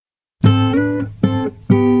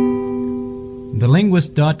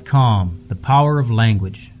TheLinguist.com, the power of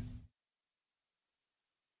language.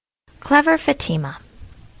 Clever Fatima.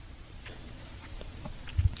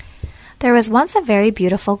 There was once a very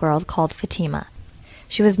beautiful girl called Fatima.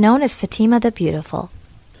 She was known as Fatima the Beautiful.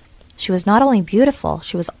 She was not only beautiful,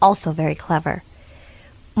 she was also very clever.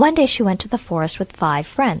 One day she went to the forest with 5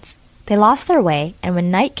 friends. They lost their way, and when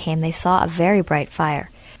night came they saw a very bright fire.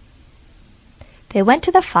 They went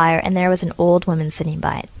to the fire, and there was an old woman sitting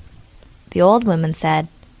by it. The old woman said,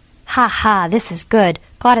 "Ha ha, this is good.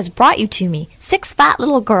 God has brought you to me, 6 fat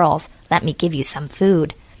little girls. Let me give you some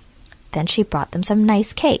food." Then she brought them some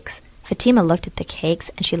nice cakes. Fatima looked at the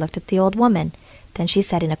cakes, and she looked at the old woman. Then she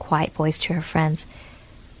said in a quiet voice to her friends,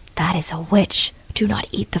 "That is a witch. Do not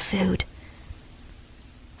eat the food."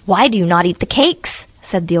 "Why do you not eat the cakes?"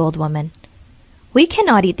 said the old woman. "We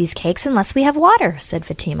cannot eat these cakes unless we have water," said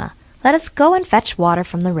Fatima. "Let us go and fetch water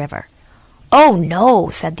from the river." "Oh, no,"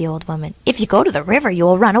 said the old woman. "If you go to the river, you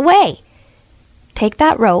will run away." "Take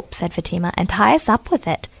that rope," said Fatima, "and tie us up with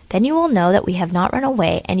it. Then you will know that we have not run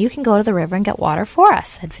away, and you can go to the river and get water for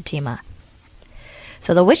us," said Fatima.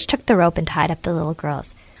 So the witch took the rope and tied up the little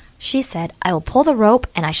girls. She said, "I will pull the rope,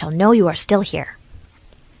 and I shall know you are still here."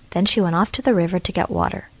 Then she went off to the river to get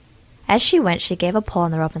water. As she went, she gave a pull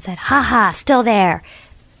on the rope and said, "Ha ha, still there."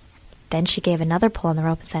 Then she gave another pull on the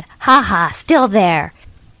rope and said, "Ha ha, still there."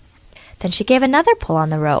 Then she gave another pull on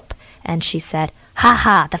the rope, and she said, "Ha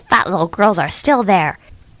ha, the fat little girls are still there."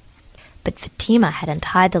 But Fatima had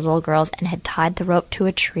untied the little girls and had tied the rope to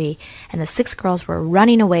a tree, and the 6 girls were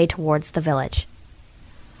running away towards the village.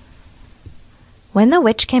 When the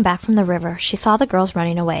witch came back from the river, she saw the girls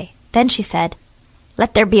running away. Then she said,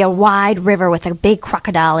 "Let there be a wide river with a big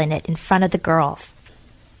crocodile in it in front of the girls."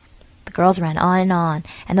 The girls ran on,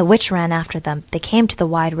 and the witch ran after them. They came to the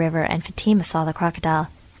wide river, and Fatima saw the crocodile.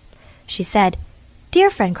 She said, "Dear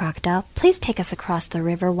friend crocodile, please take us across the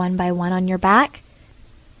river one by one on your back."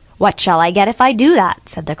 "What shall I get if I do that?"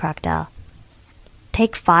 said the crocodile.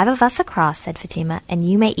 "Take 5 of us across," said Fatima, "and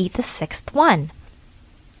you may eat the 6th one."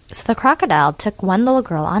 So the crocodile took one little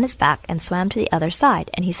girl on his back and swam to the other side,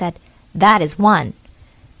 and he said, "That is 1."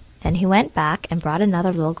 Then he went back and brought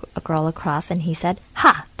another little girl across, and he said,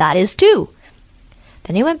 "Ha, that is 2."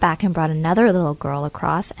 Then he went back and brought another little girl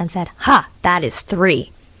across and said, "Ha, that is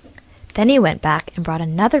 3." Then he went back and brought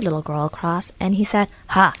another little girl across, and he said,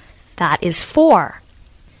 "Ha, that is 4."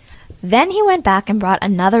 Then he went back and brought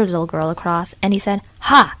another little girl across, and he said,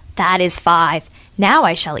 "Ha, that is 5. Now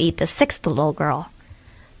I shall eat the 6th little girl."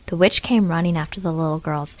 The witch came running after the little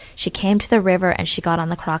girls. She came to the river, and she got on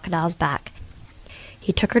the crocodile's back.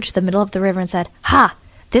 He took her to the middle of the river and said, "Ha,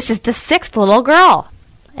 this is the 6th little girl."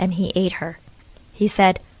 And he ate her. He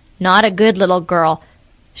said, "Not a good little girl.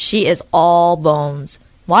 She is all bones.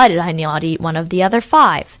 Why did I not eat one of the other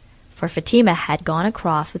 5? For Fatima had gone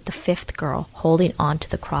across with the 5th girl, holding on to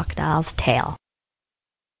the crocodile's tail.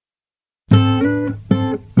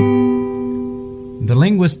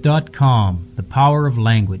 TheLinguist.com, the power of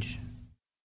language.